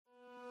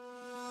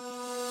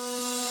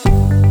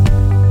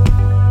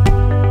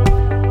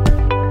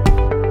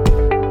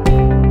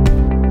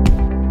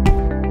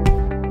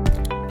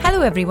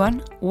Hello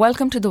everyone,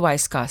 welcome to the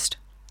Wisecast.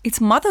 It's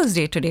Mother's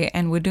Day today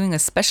and we're doing a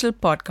special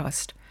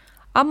podcast.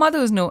 Our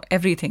mothers know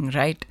everything,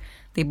 right?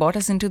 They brought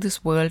us into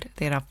this world,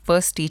 they're our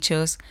first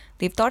teachers,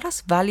 they've taught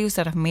us values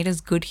that have made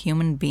us good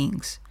human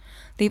beings.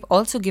 They've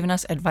also given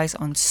us advice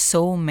on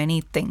so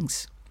many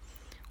things.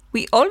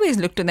 We always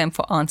look to them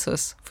for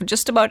answers for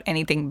just about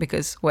anything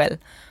because, well,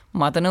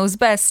 mother knows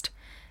best.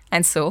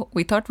 And so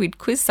we thought we'd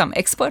quiz some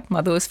expert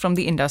mothers from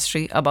the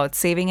industry about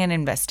saving and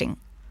investing.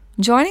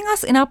 Joining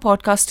us in our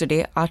podcast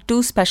today are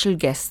two special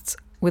guests.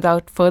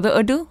 Without further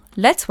ado,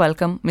 let's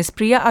welcome Ms.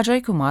 Priya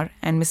Ajay Kumar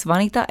and Ms.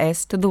 Vanita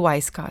S. to the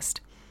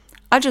Wisecast.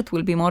 Ajit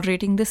will be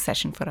moderating this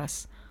session for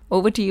us.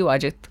 Over to you,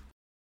 Ajit.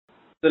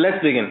 So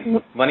let's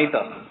begin.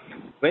 Vanita,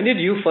 when did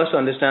you first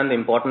understand the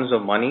importance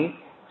of money,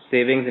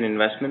 savings and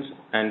investments,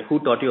 and who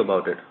taught you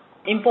about it?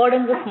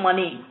 Importance of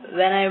money.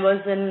 When I was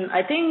in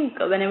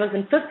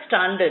 5th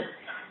standard,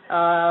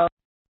 I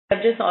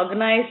just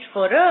organized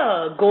for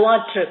a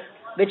Goa trip,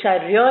 which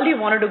I really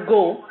wanted to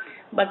go.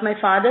 But my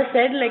father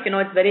said,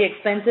 it's very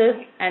expensive.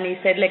 And he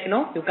said,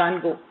 you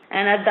can't go.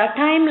 And at that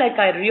time,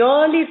 I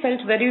really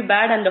felt very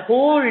bad. And the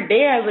whole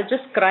day I was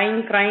just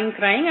crying.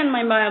 And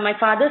my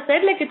father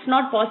said, it's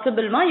not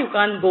possible, ma, you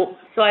can't go.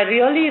 So I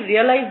really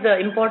realized the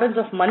importance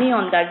of money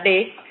on that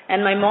day.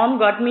 And my mom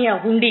got me a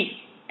hundi.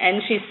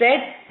 And she said,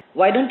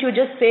 why don't you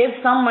just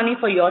save some money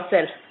for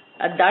yourself?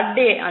 At that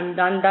day, and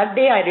on that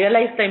day, I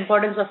realized the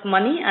importance of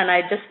money. And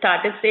I just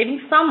started saving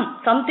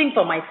something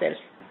for myself.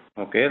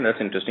 Okay, that's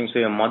interesting. So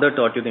your mother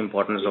taught you the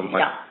importance of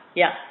money.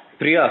 Yeah.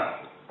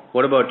 Priya,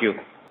 what about you?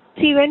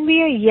 See, when we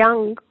are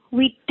young,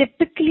 we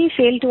typically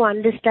fail to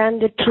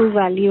understand the true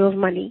value of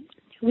money.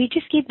 We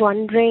just keep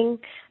wondering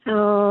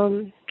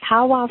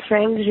how our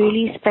friends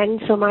really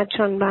spend so much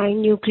on buying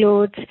new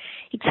clothes,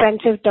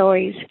 expensive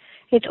toys.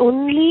 It's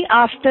only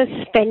after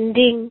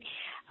spending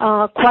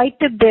quite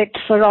a bit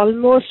for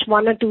almost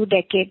 1 or 2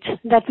 decades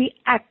that we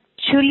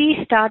actually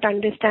start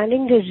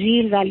understanding the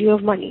real value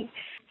of money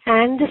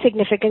and the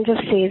significance of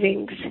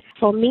savings.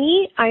 For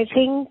me, I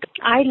think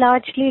I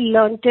largely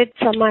learnt it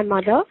from my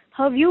mother.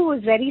 Her view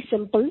was very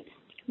simple.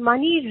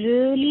 Money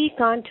really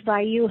can't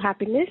buy you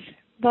happiness,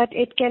 but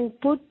it can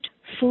put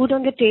food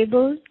on the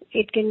table.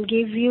 It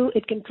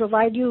can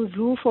provide you a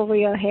roof over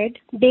your head.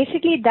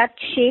 Basically, that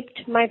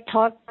shaped my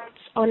thoughts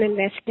on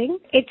investing.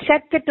 It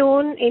set the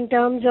tone in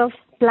terms of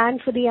plan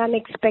for the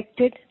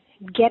unexpected,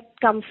 get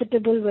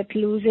comfortable with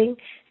losing,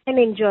 and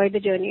enjoy the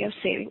journey of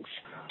savings.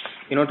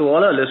 To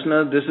all our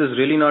listeners, this is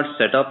really not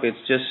set up.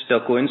 It's just a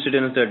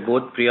coincidence that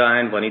both Priya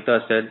and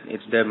Vanita said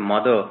it's their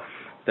mother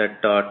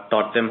that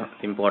taught them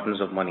the importance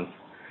of money.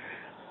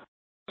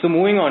 So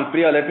moving on,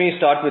 Priya, let me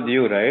start with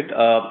you, right?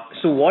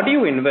 So what do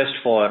you invest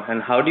for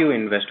and how do you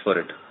invest for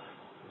it?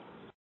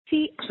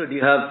 So do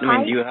you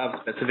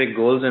have specific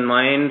goals in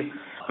mind?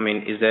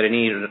 Is there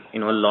any,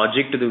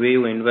 logic to the way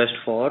you invest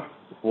for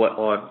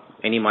or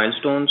any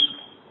milestones?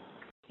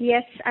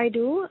 Yes, I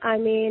do.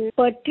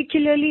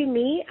 Particularly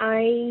me,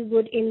 I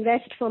would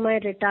invest for my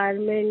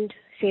retirement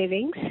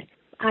savings.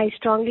 I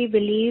strongly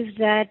believe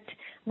that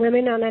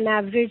women on an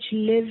average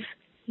live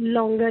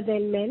longer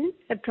than men,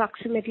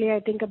 approximately I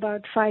think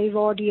about 5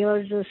 odd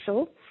years or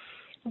so.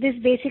 This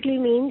basically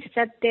means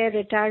that their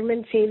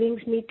retirement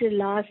savings need to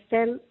last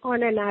them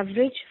on an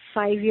average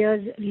 5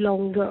 years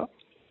longer.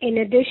 In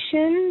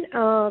addition,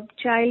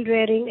 child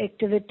rearing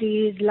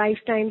activities,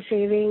 lifetime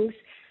savings,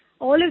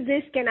 all of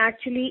this can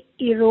actually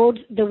erode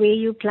the way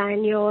you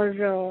plan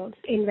your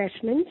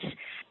investments.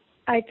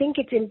 I think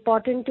it's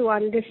important to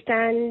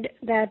understand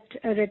that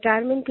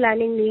retirement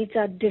planning needs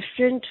are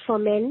different for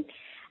men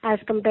as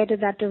compared to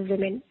that of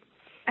women.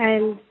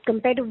 And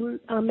compared to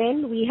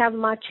men, we have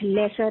much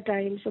lesser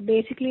time. So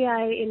basically,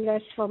 I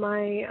invest for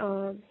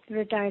my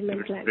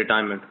retirement plan.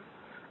 Retirement.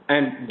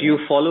 And do you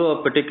follow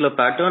a particular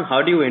pattern?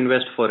 How do you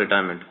invest for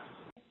retirement?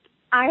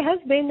 I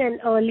have been an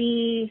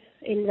early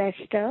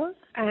investor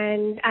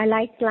and I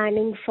like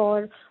planning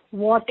for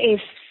what if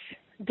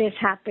this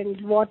happens,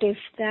 what if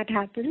that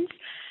happens.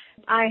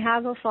 I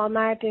have a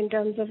format in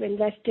terms of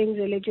investing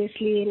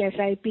religiously in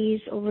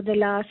SIPs over the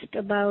last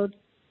about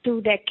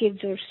 2 decades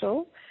or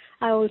so.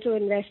 I also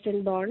invest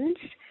in bonds.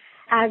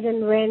 As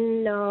and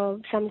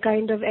when some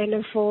kind of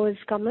NFOs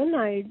come in,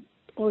 I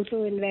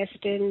also invest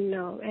in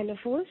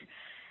NFOs.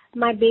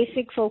 My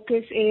basic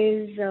focus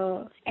is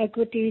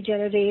equity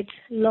generates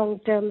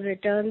long-term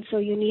returns, so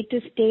you need to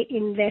stay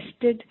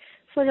invested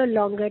for a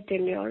longer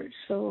tenure.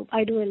 So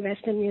I do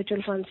invest in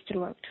mutual funds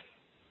throughout.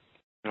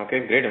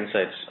 Okay, great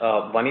insights.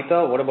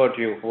 Vanita, what about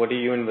you? What do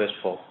you invest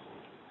for?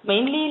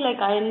 Mainly,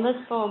 I invest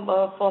for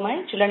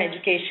my children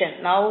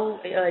education. Now,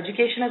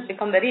 education has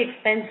become very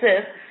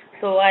expensive,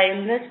 so I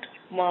invest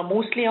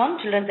mostly on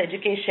children's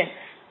education.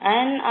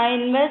 And I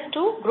invest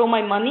to grow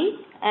my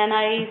money, and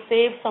I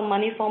save some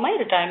money for my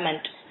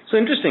retirement. So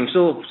interesting.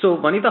 So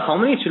Vanita, how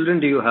many children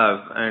do you have,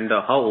 and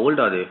how old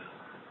are they?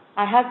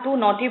 I have 2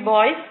 naughty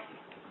boys.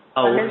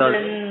 How old are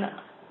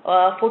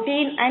they?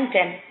 14 and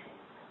 10.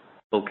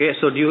 Okay,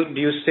 so do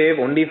you save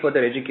only for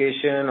their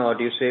education, or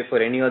do you save for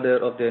any other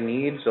of their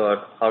needs, or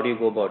how do you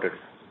go about it?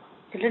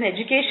 children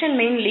education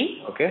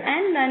mainly. Okay.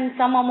 And then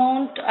some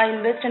amount I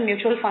invest in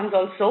mutual funds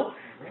also.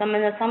 Some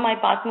I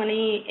park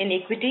money in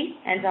equity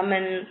and some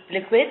in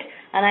liquid.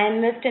 And I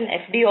invest in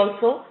FD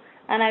also.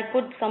 And I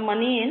put some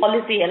money in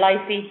policy,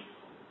 LIC,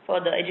 for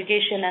the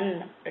education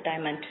and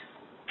retirement.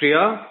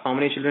 Priya, how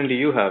many children do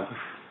you have?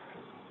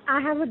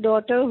 I have a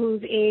daughter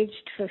who's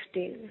aged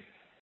 15.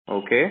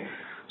 Okay.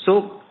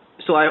 So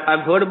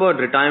I've heard about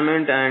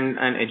retirement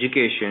and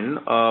education.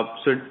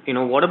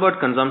 What about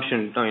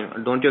consumption?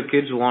 Don't your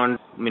kids want,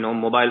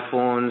 mobile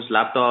phones,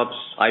 laptops,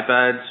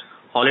 iPads,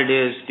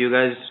 holidays? Do you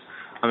guys,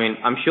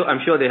 I'm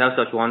sure they have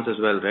such wants as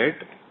well, right?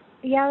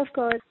 Yeah, of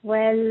course.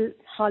 Well,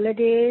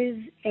 holidays,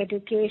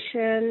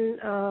 education,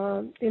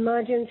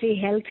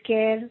 emergency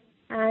healthcare,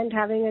 and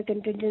having a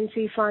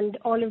contingency fund,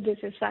 all of this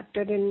is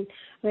factored in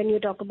when you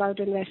talk about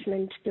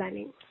investment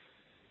planning.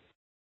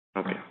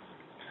 Okay.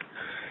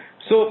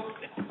 So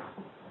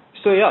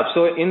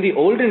in the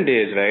olden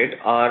days, right,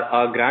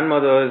 our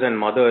grandmothers and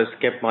mothers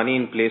kept money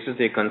in places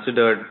they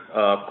considered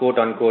quote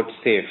unquote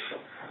safe.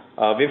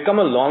 We've come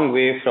a long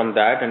way from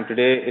that, and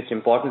today it's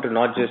important to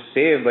not just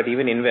save but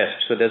even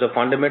invest. So there's a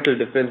fundamental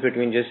difference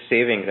between just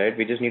saving, right?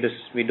 We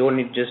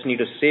don't just need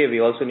to save. We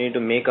also need to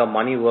make our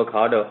money work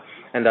harder,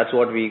 and that's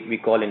what we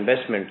call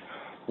investment.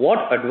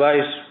 What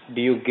advice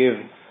do you give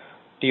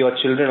to your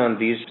children on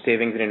these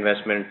savings and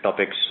investment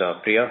topics?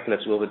 Priya,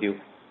 let's go with you.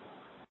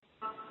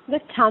 The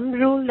thumb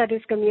rule that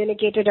is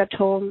communicated at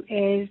home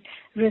is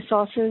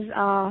resources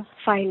are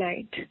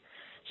finite.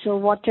 So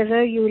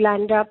whatever you'll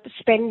end up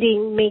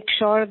spending, make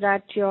sure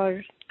that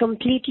you're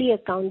completely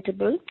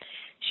accountable.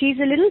 She's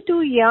a little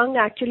too young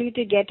actually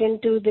to get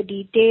into the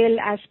detailed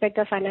aspect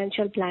of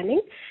financial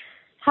planning.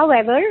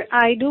 However,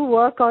 I do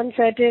work on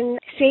certain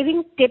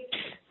saving tips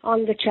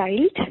on the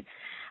child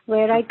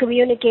where I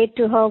communicate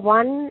to her,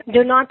 one,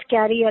 do not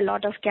carry a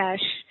lot of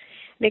cash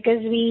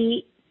because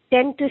we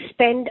tend to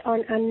spend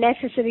on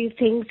unnecessary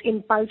things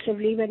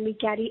impulsively when we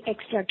carry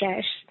extra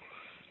cash.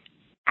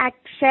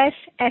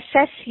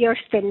 Assess your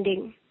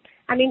spending.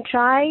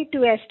 Try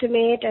to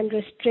estimate and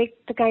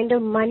restrict the kind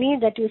of money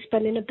that you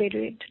spend in a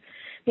period,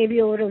 maybe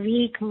over a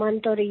week,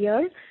 month, or a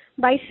year,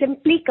 by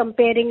simply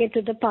comparing it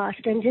to the past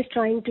and just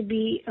trying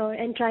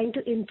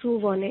to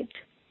improve on it.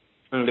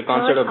 The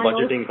concept of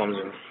budgeting comes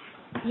in.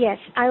 Yes,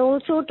 I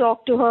also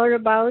talk to her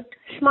about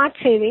smart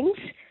savings,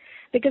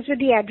 because with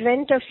the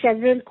advent of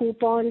several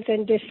coupons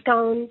and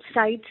discount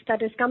sites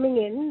that is coming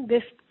in,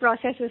 this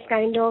process is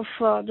kind of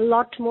a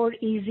lot more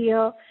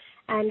easier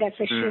and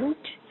efficient.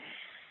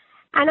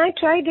 And I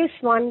try this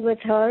one with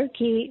her,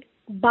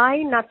 buy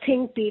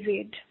nothing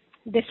period.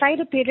 Decide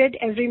a period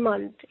every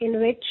month in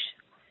which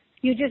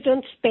you just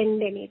don't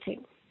spend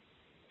anything.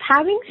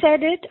 Having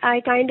said it,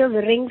 I kind of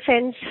ring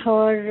fence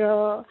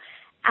her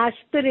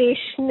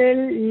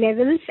aspirational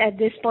levels at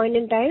this point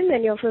in time.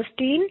 When you're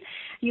 15,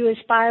 you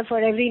aspire for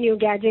every new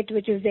gadget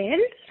which is there.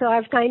 So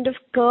I've kind of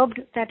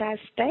curbed that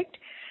aspect.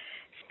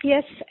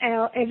 Yes,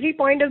 every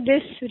point of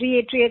this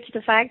reiterates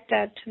the fact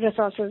that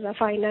resources are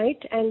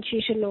finite and she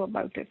should know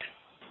about it.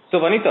 So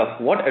Vanitha,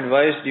 what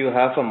advice do you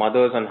have for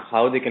mothers on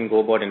how they can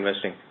go about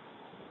investing?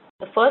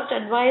 The first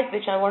advice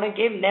which I want to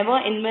give, never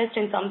invest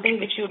in something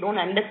which you don't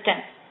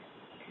understand.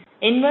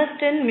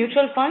 Invest in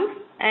mutual funds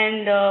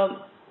and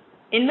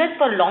invest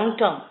for long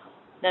term.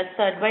 That's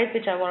the advice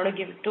which I want to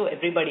give to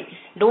everybody.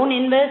 Don't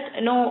invest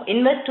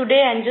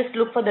today and just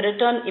look for the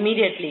return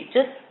immediately.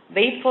 Just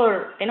wait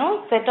for,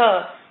 set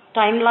a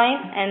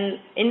timeline and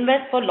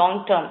invest for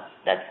long term.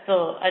 That's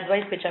the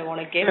advice which I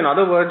want to give. In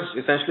other words,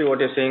 essentially what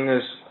you're saying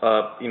is,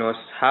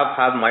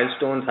 have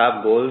milestones,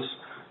 have goals,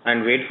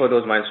 and wait for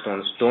those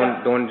milestones.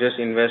 Don't just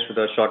invest with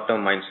a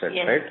short-term mindset,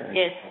 yes. right?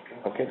 Yes.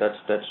 Okay,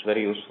 that's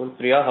very useful.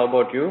 Priya, how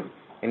about you?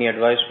 Any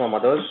advice for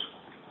mothers?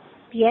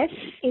 Yes,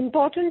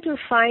 important to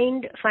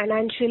find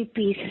financial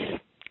peace.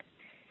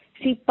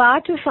 See,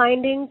 part of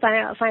finding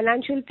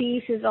financial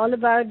peace is all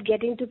about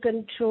getting to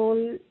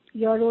control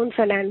your own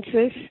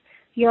finances,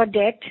 your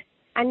debt,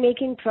 and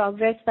making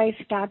progress by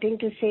starting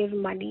to save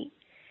money.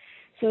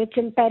 So it's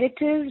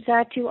imperative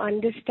that you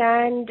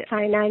understand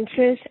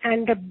finances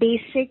and the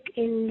basic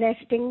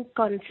investing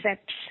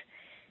concepts.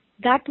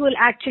 That will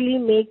actually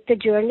make the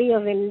journey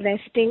of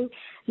investing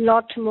a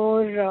lot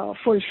more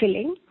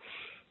fulfilling.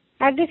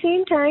 At the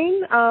same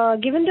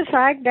time, given the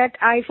fact that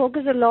I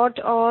focus a lot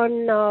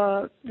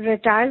on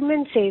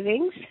retirement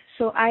savings,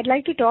 so I'd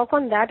like to talk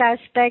on that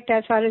aspect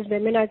as far as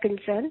women are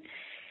concerned.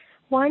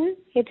 One,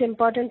 it's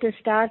important to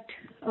start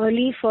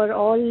early for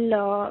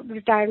all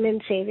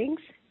retirement savings.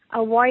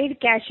 Avoid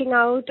cashing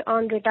out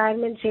on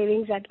retirement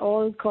savings at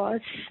all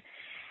costs.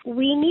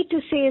 We need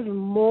to save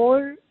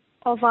more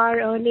of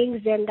our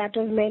earnings than that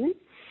of men.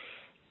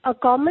 A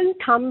common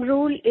thumb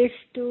rule is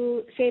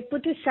to,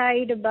 put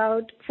aside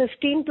about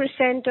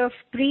 15% of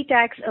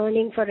pre-tax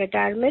earning for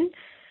retirement.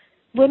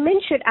 Women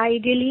should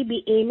ideally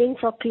be aiming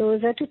for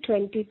closer to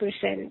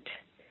 20%.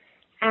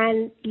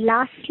 And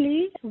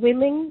lastly,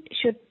 women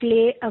should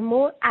play a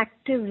more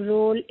active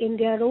role in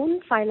their own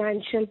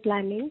financial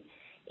planning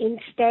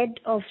instead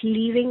of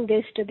leaving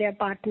this to their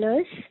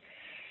partners.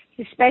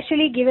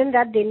 especially given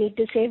that they need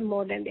to save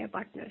more than their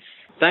partners.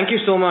 Thank you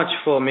so much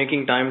for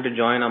making time to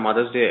join our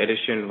Mother's Day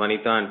edition,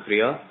 Vanitha and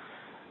Priya.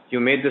 You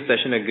made this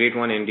session a great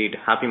one indeed.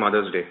 Happy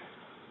Mother's Day.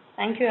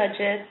 Thank you,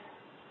 Ajit.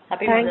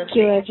 Happy Mother's Thank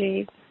you, Day.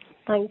 Ajit.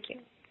 Thank you.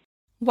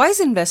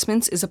 Wise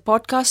Investments is a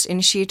podcast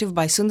initiative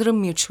by Sundaram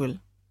Mutual.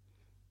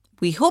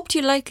 We hoped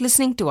you liked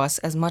listening to us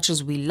as much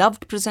as we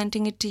loved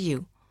presenting it to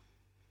you.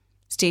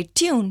 Stay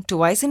tuned to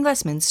Wise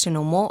Investments to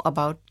know more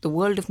about the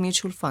world of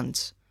mutual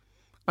funds.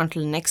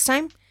 Until next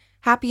time,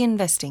 happy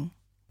investing.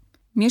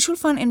 Mutual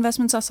fund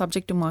investments are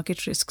subject to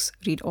market risks.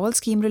 Read all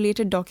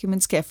scheme-related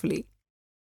documents carefully.